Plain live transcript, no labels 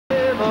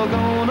never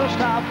gonna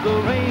stop the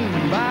rain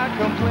by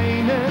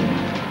complaining,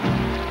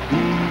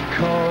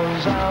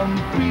 because I'm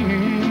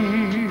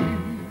free.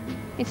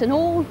 It's an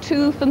all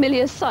too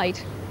familiar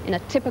sight in a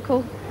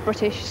typical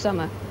British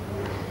summer.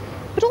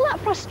 But all that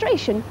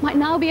frustration might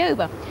now be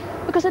over,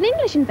 because an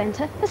English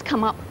inventor has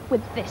come up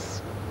with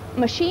this. A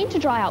machine to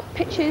dry out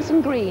pitches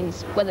and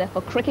greens, whether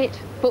for cricket,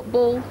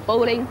 football,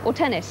 bowling or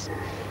tennis.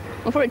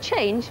 Well, for a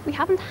change, we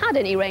haven't had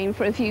any rain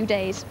for a few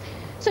days.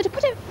 So to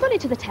put it fully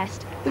to the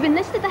test, we've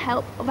enlisted the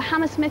help of a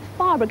Hammersmith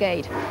fire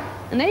brigade.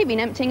 And they've been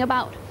emptying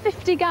about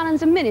 50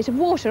 gallons a minute of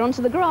water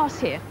onto the grass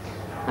here.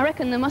 I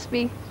reckon there must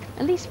be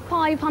at least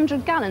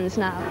 500 gallons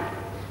now.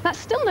 That's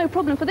still no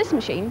problem for this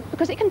machine,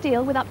 because it can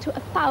deal with up to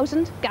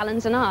 1,000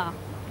 gallons an hour.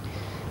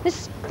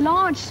 This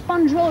large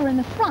sponge roller in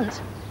the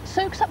front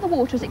soaks up the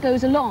water as it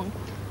goes along,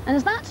 and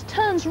as that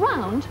turns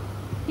round,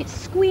 it's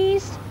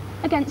squeezed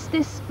against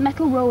this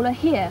metal roller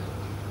here.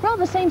 Rather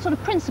the same sort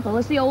of principle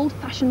as the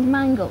old-fashioned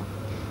mangle.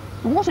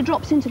 The water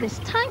drops into this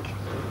tank,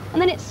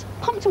 and then it's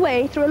pumped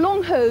away through a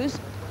long hose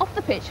off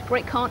the pitch where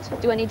it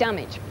can't do any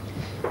damage.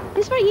 And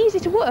it's very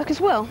easy to work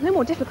as well, no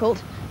more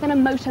difficult than a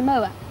motor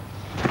mower.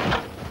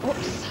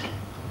 Oops.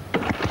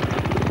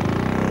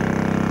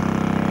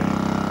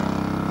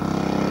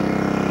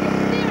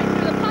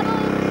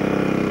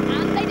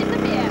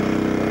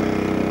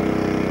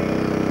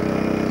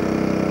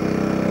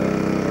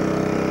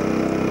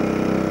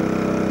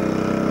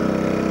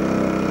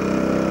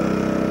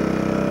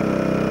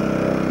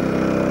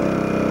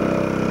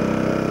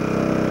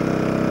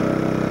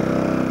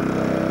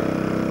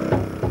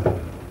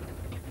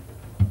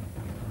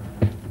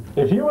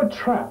 If you were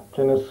trapped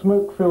in a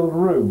smoke-filled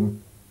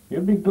room,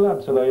 you'd be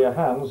glad to lay your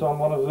hands on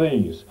one of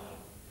these.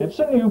 It's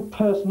a new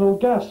personal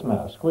gas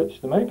mask,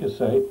 which the makers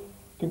say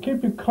can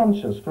keep you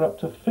conscious for up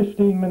to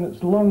 15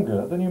 minutes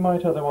longer than you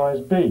might otherwise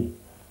be.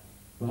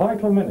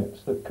 Vital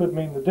minutes that could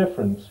mean the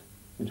difference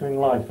between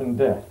life and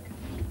death.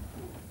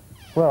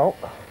 Well,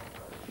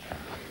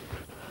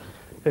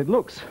 it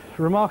looks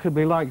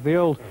remarkably like the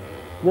old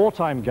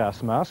wartime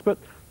gas mask, but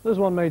there's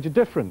one major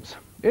difference.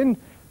 In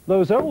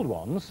those old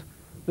ones,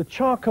 the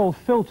charcoal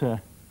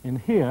filter in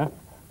here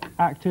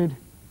acted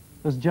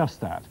as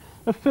just that,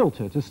 a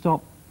filter to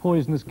stop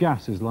poisonous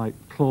gases like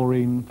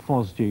chlorine,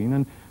 phosgene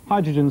and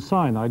hydrogen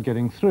cyanide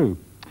getting through.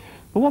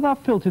 But what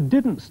that filter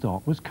didn't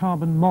stop was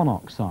carbon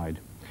monoxide,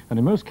 and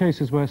in most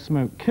cases where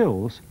smoke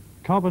kills,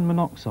 carbon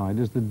monoxide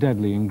is the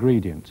deadly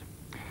ingredient.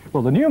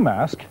 Well, the new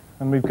mask,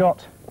 and we've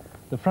got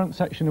the front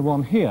section of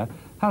one here,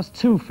 has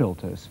two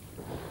filters,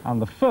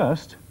 and the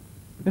first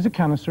is a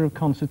canister of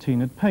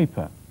concertinaed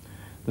paper.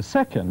 The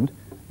second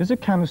is a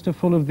canister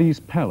full of these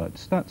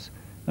pellets. That's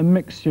a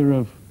mixture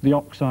of the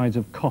oxides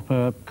of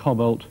copper,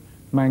 cobalt,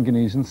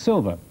 manganese and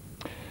silver.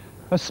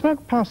 As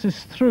smoke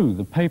passes through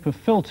the paper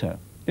filter,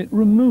 it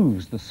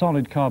removes the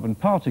solid carbon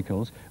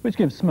particles, which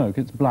give smoke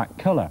its black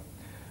colour.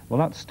 Well,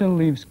 that still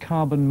leaves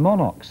carbon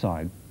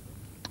monoxide.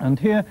 And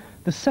here,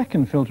 the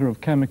second filter of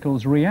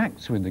chemicals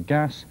reacts with the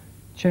gas,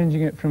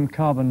 changing it from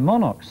carbon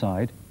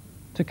monoxide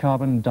to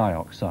carbon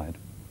dioxide.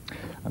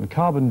 And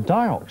carbon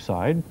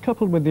dioxide,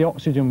 coupled with the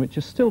oxygen which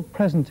is still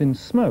present in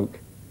smoke,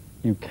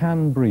 you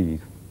can breathe.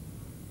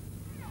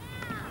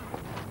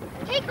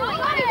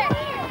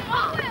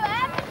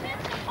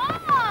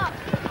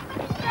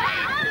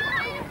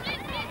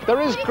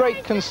 There is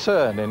great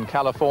concern in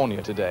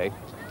California today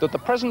that the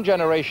present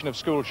generation of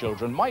school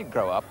children might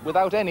grow up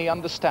without any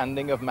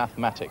understanding of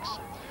mathematics.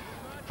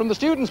 From the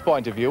student's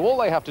point of view, all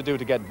they have to do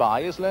to get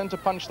by is learn to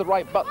punch the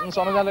right buttons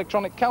on an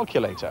electronic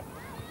calculator.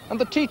 And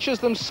the teachers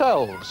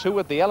themselves, who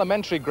at the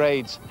elementary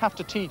grades have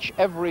to teach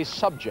every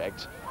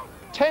subject,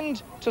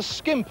 tend to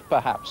skimp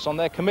perhaps on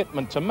their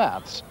commitment to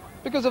maths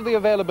because of the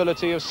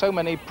availability of so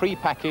many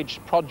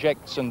pre-packaged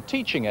projects and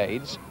teaching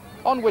aids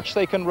on which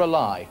they can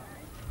rely.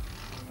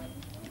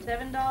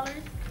 $7.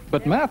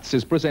 But maths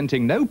is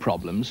presenting no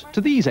problems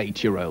to these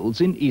 8-year-olds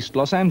in East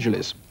Los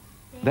Angeles.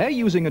 They're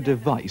using a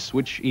device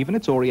which even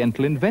its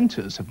Oriental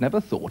inventors have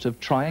never thought of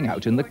trying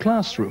out in the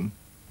classroom.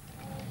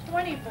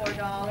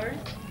 $24.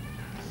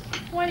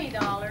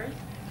 $20.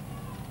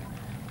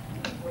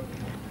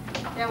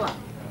 Yeah, what?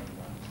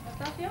 What's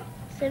that for you?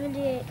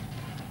 78.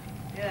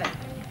 Good.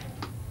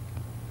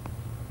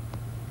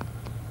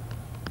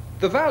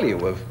 The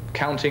value of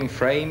counting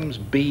frames,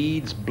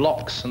 beads,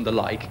 blocks and the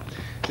like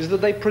is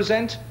that they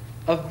present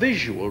a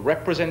visual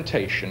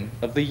representation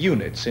of the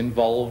units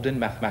involved in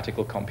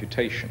mathematical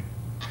computation.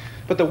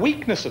 But the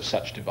weakness of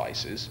such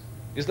devices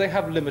is they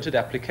have limited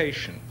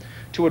application.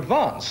 To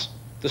advance,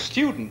 the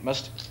student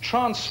must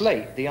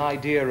translate the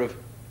idea of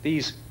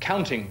these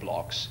counting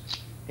blocks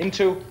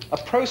into a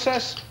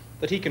process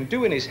that he can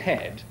do in his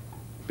head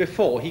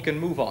before he can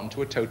move on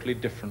to a totally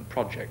different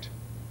project.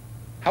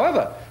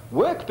 However,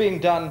 work being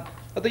done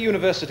at the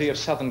University of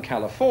Southern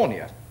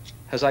California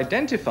has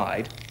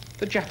identified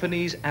the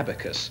Japanese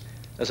abacus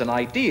as an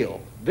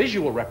ideal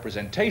visual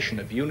representation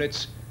of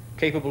units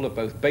capable of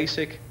both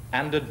basic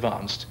and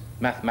advanced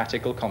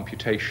mathematical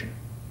computation.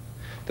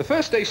 The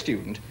first-day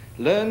student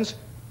learns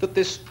that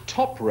this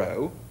top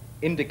row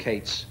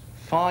indicates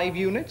 5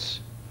 units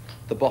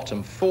the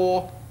bottom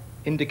 4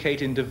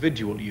 indicate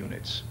individual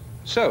units.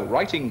 So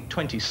writing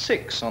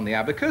 26 on the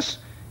abacus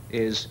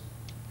is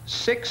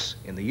 6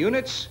 in the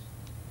units,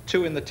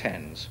 2 in the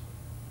tens.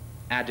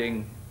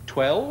 Adding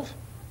 12,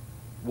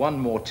 1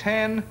 more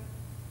 10,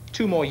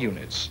 2 more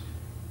units.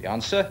 The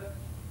answer,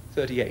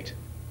 38.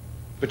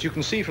 But you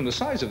can see from the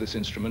size of this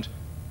instrument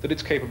that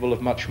it's capable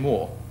of much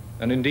more.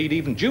 And indeed,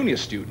 even junior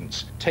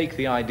students take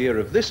the idea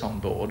of this on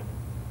board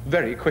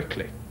very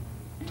quickly.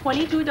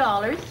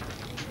 $22,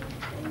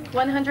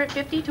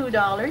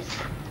 $152,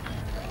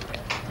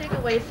 take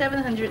away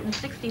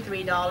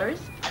 $763.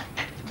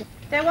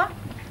 Dewa,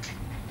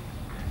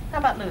 how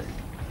about Lucy?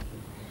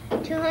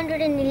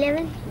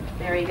 211.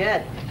 Very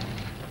good.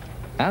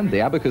 And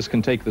the abacus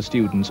can take the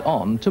students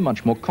on to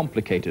much more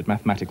complicated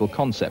mathematical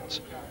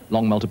concepts.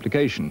 Long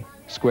multiplication,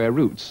 square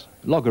roots,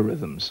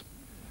 logarithms.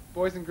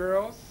 Boys and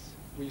girls,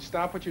 will you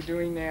stop what you're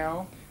doing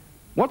now?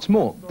 What's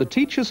more, the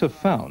teachers have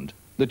found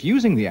that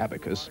using the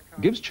abacus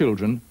gives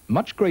children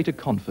much greater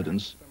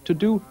confidence to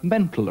do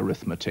mental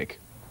arithmetic.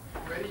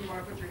 Ready? You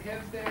want to put your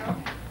heads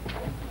down?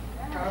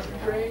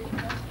 Concentrate. You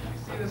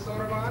see the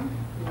sonoman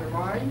in your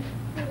mind?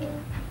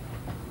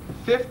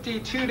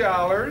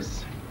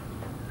 $52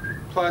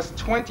 plus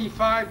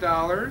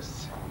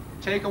 $25,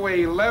 take away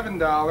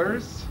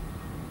 $11,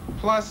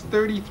 plus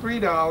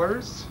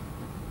 $33,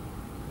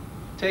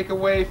 take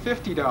away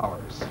 $50.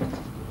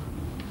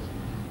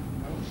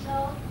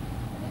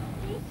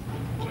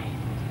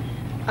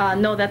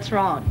 No, that's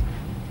wrong.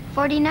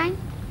 49.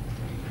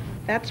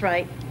 That's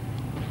right.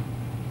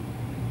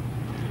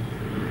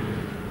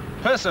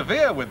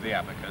 Persevere with the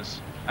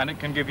abacus, and it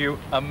can give you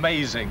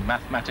amazing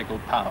mathematical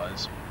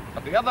powers.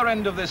 At the other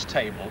end of this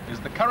table is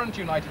the current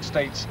United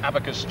States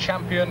abacus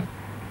champion,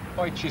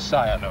 Koichi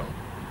Sayano.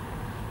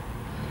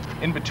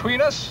 In between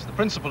us, the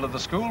principal of the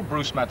school,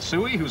 Bruce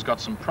Matsui, who's got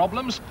some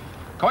problems.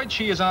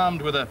 Koichi is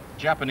armed with a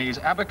Japanese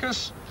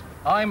abacus.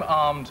 I'm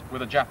armed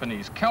with a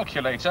Japanese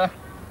calculator.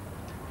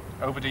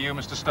 Over to you,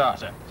 Mr.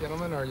 Starter.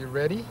 Gentlemen, are you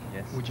ready?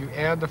 Yes. Would you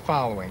add the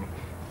following?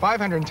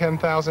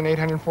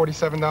 $510,847,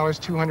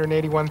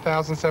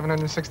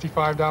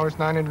 $281,765,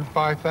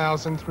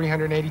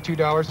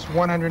 $905,382,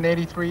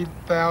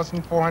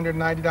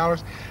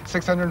 $183,490,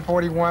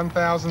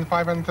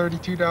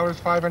 $641,532,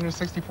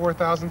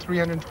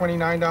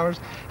 $564,329,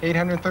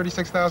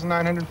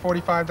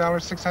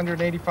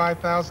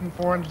 $836,945,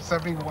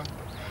 $685,471.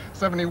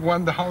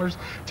 $71,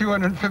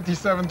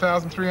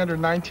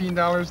 $257,319,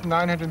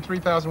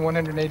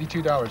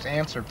 $903,182.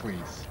 Answer,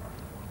 please.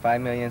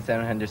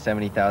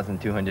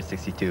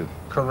 5,770,262.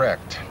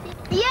 Correct.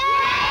 Yay!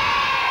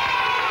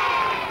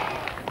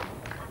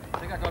 I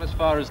think I got as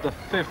far as the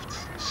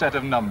 5th set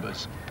of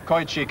numbers.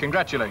 Koichi,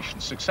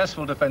 congratulations.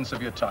 Successful defense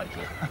of your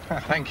title.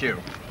 Thank you.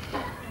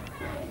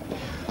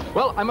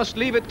 Well, I must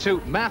leave it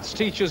to maths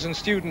teachers and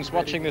students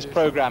watching this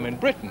program in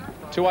Britain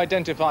to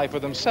identify for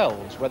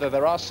themselves whether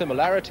there are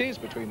similarities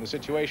between the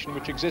situation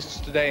which exists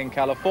today in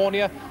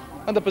California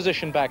and the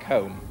position back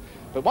home.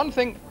 But one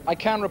thing I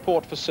can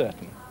report for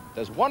certain.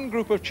 There's one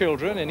group of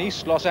children in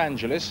East Los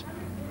Angeles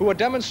who are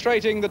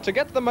demonstrating that to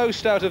get the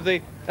most out of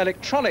the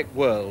electronic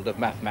world of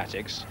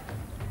mathematics,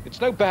 it's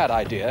no bad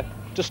idea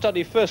to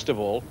study, first of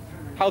all,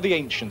 how the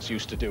ancients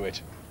used to do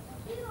it.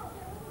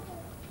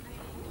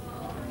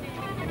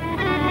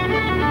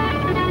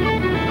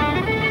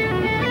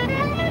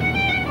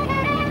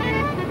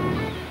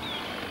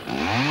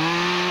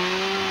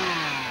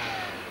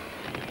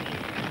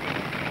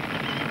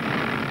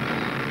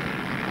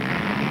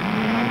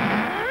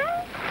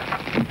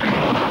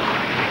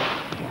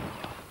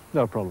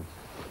 No problem.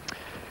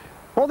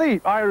 What the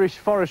Irish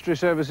Forestry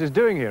Service is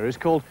doing here is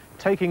called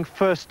taking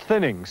first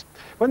thinnings.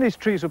 When these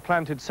trees were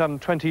planted some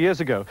 20 years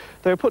ago,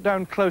 they were put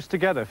down close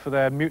together for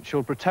their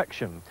mutual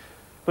protection.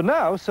 But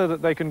now, so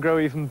that they can grow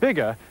even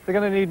bigger, they're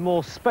going to need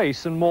more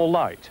space and more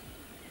light.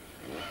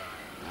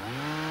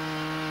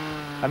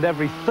 And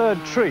every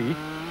third tree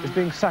is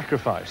being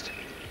sacrificed.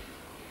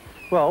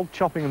 Well,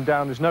 chopping them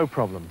down is no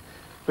problem,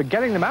 but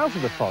getting them out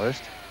of the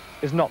forest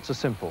is not so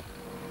simple.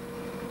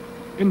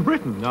 In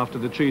Britain, after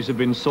the trees have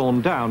been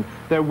sawn down,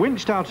 they're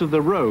winched out of the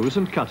rows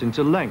and cut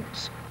into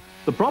lengths.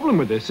 The problem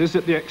with this is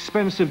that the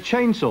expensive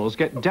chainsaws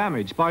get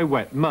damaged by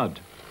wet mud.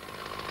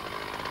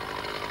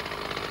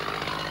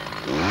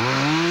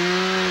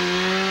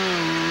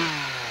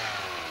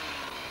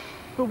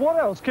 But what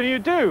else can you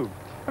do?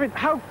 I mean,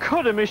 how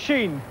could a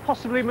machine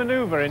possibly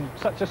maneuver in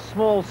such a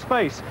small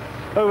space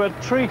over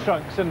tree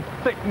trunks and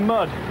thick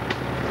mud?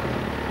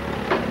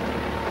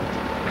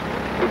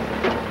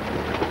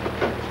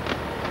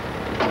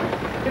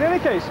 In any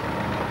case,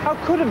 how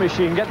could a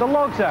machine get the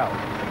logs out?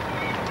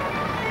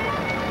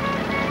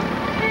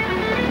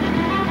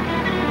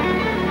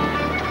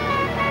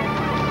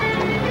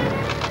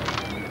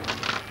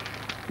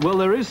 Well,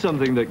 there is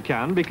something that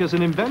can, because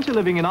an inventor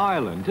living in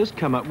Ireland has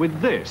come up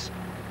with this.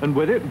 And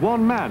with it,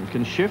 one man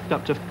can shift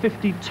up to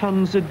 50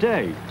 tons a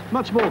day,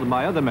 much more than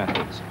my other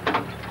methods.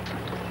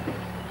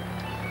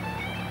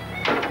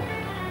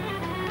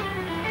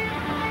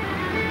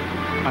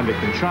 And it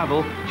can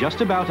travel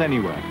just about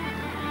anywhere.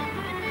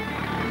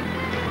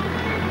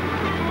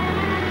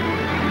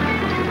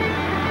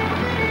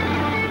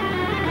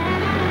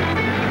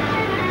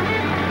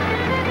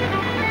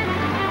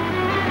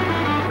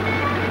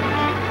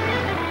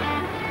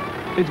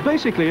 It's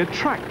basically a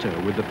tractor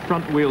with the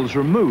front wheels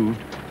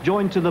removed,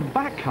 joined to the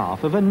back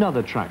half of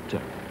another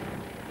tractor.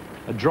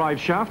 A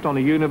drive shaft on a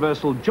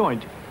universal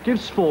joint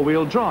gives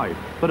four-wheel drive,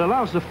 but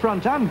allows the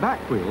front and back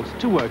wheels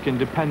to work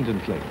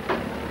independently.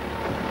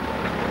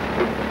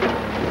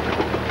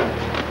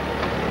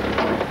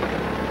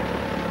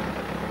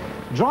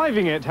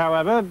 Driving it,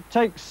 however,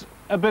 takes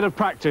a bit of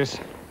practice.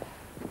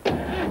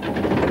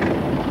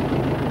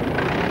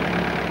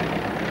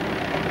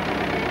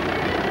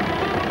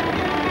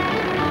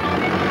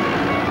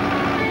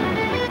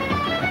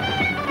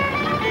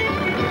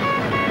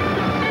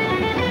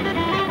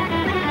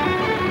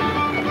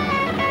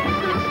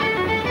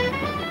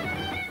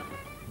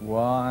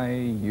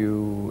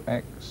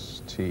 Y-U-X-T-H-A-O-V.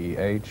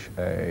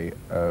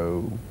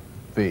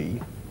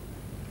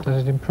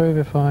 Does it improve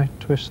if I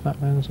twist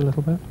that lens a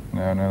little bit?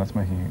 No, that's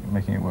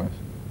making it worse.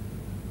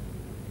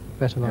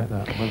 Better like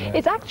that.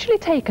 It's actually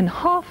taken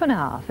half an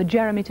hour for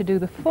Jeremy to do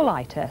the full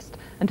eye test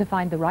and to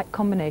find the right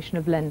combination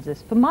of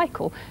lenses for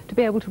Michael to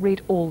be able to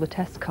read all the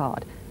test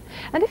card.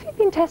 And if he'd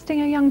been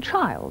testing a young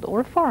child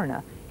or a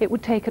foreigner, it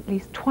would take at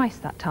least twice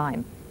that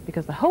time,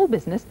 because the whole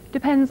business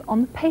depends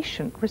on the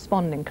patient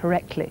responding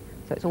correctly,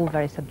 so it's all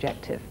very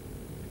subjective.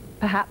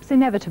 Perhaps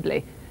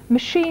inevitably,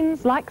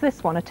 machines like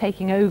this one are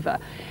taking over,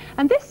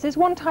 and this is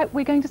one type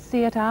we're going to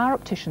see at our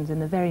opticians in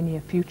the very near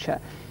future.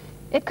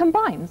 It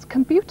combines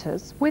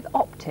computers with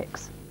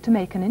optics to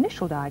make an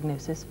initial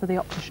diagnosis for the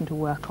optician to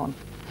work on.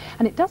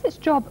 And it does its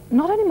job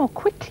not only more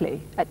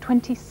quickly, at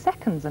 20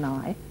 seconds an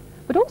eye,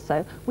 but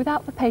also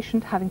without the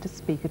patient having to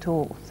speak at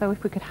all. So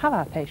if we could have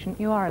our patient,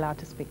 you are allowed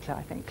to speak to,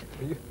 I think.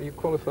 Are you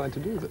qualified to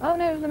do that? Oh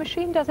no, the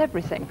machine does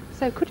everything.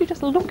 So could you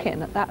just look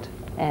in at that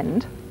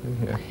end?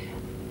 Yeah.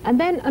 And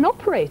then an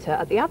operator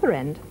at the other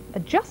end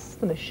adjusts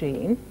the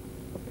machine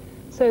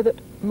so that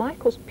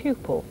Michael's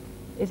pupil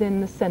is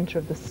in the centre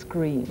of the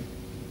screen.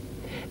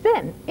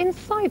 Then,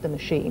 inside the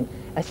machine,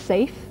 a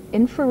safe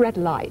infrared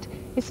light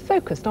is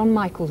focused on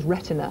Michael's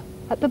retina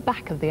at the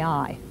back of the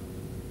eye.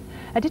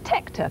 A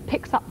detector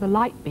picks up the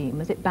light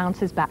beam as it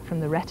bounces back from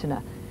the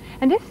retina,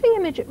 and if the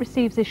image it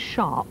receives is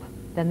sharp,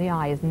 then the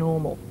eye is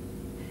normal.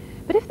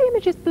 But if the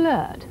image is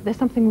blurred, there's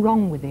something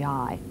wrong with the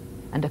eye,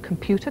 and a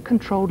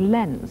computer-controlled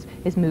lens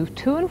is moved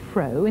to and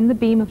fro in the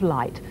beam of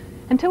light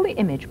until the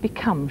image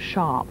becomes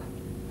sharp.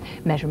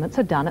 Measurements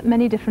are done at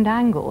many different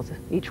angles.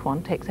 Each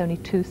one takes only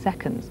 2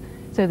 seconds,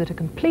 so that a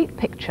complete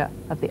picture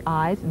of the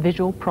eye's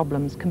visual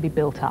problems can be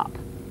built up.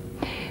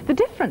 The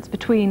difference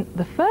between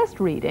the first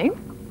reading,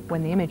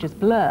 when the image is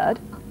blurred,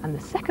 and the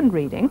second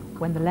reading,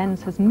 when the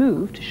lens has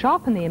moved to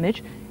sharpen the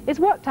image, is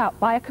worked out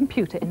by a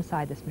computer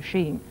inside this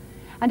machine.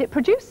 And it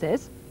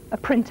produces a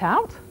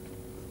printout,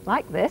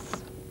 like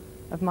this,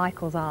 of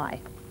Michael's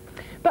eye.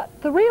 But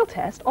the real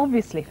test,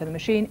 obviously, for the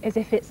machine is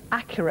if it's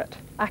accurate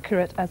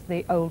as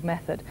the old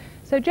method.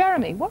 So,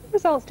 Jeremy, what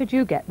results did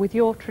you get with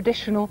your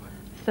traditional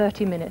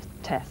 30-minute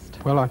test?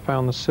 Well, I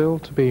found the sill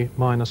to be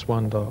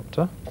 -1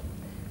 diopter.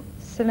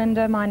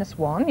 Cylinder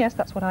 -1, yes,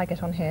 that's what I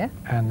get on here.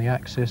 And the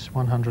axis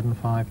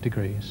 105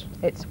 degrees.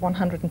 It's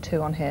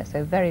 102 on here,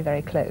 so very,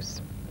 very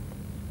close.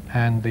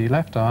 And the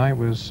left eye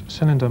was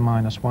cylinder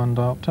 -1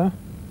 diopter,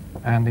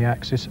 and the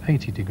axis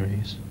 80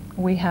 degrees.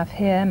 We have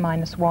here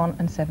 -1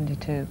 and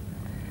 72.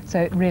 So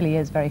it really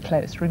is very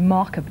close,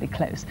 remarkably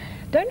close.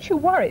 Don't you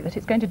worry that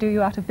it's going to do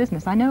you out of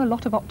business? I know a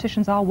lot of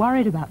opticians are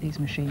worried about these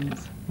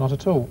machines. Not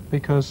at all,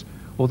 because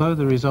although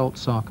the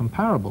results are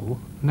comparable,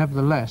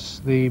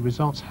 nevertheless the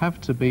results have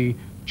to be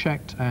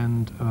checked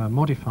and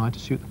modified to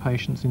suit the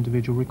patient's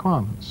individual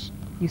requirements.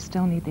 You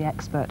still need the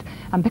expert.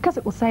 And because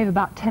it will save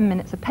about 10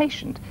 minutes a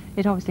patient,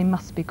 it obviously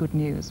must be good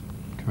news.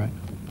 Correct.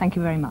 Thank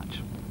you very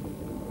much.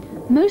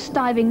 Most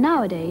diving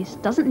nowadays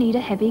doesn't need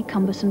a heavy,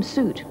 cumbersome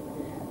suit.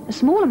 A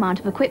small amount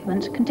of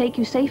equipment can take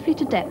you safely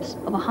to depths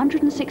of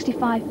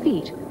 165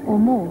 feet or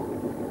more,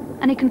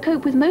 and it can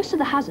cope with most of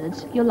the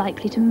hazards you're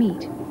likely to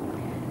meet.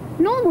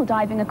 Normal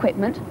diving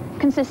equipment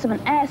consists of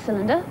an air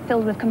cylinder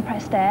filled with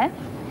compressed air,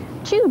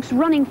 tubes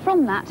running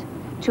from that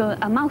to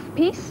a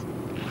mouthpiece,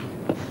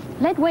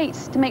 lead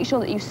weights to make sure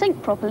that you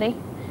sink properly,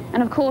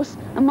 and of course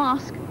a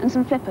mask and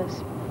some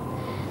flippers.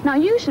 Now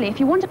usually if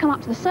you want to come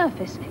up to the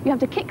surface, you have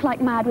to kick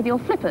like mad with your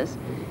flippers.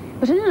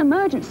 But in an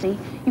emergency,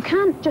 you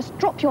can't just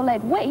drop your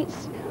lead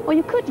weights, or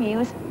you could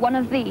use one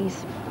of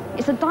these.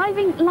 It's a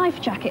diving life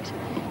jacket,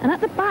 and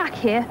at the back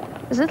here,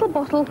 there's a little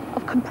bottle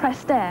of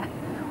compressed air.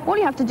 All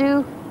you have to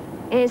do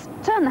is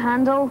turn the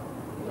handle.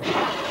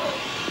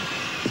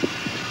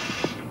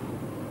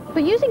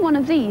 But using one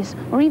of these,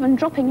 or even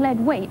dropping lead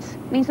weights,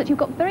 means that you've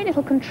got very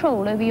little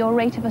control over your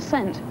rate of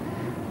ascent.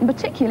 And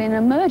particularly in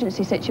an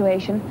emergency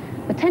situation,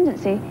 the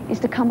tendency is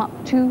to come up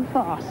too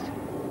fast.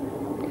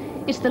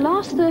 It's the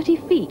last 30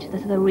 feet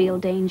that are the real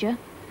danger.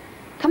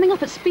 Coming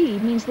up at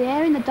speed means the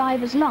air in the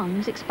diver's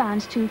lungs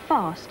expands too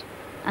fast,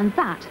 and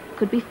that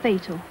could be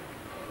fatal.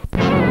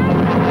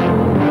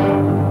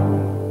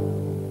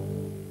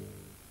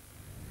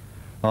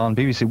 On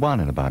BBC1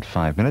 in about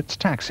 5 minutes,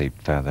 Taxi,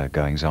 further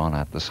goings on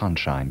at the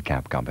Sunshine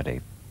Cab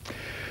Company.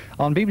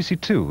 On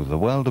BBC2, The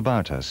World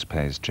About Us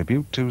pays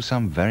tribute to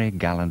some very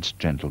gallant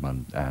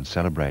gentlemen and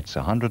celebrates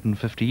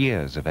 150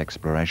 years of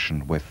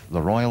exploration with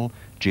the Royal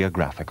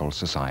Geographical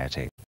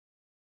Society.